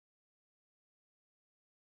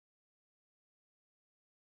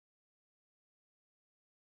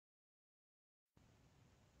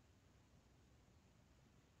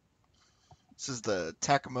This is the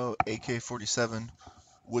Tacamo AK-47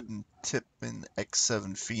 wooden Tippmann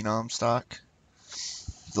X7 Phenom stock.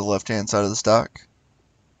 The left-hand side of the stock,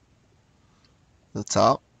 the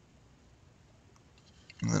top,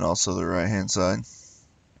 and then also the right-hand side.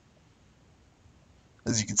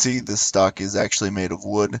 As you can see, this stock is actually made of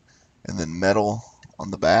wood and then metal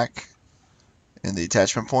on the back and the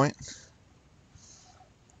attachment point.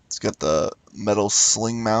 It's got the metal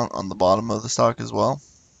sling mount on the bottom of the stock as well.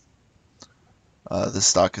 This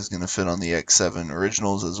stock is going to fit on the X7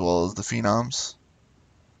 originals as well as the Phenoms.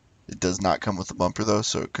 It does not come with a bumper though,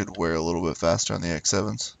 so it could wear a little bit faster on the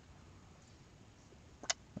X7s.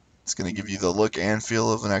 It's going to give you the look and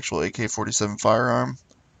feel of an actual AK-47 firearm.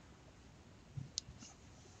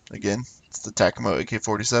 Again, it's the Tacamo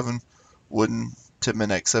AK-47 wooden Tippmann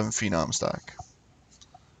X7 Phenom stock.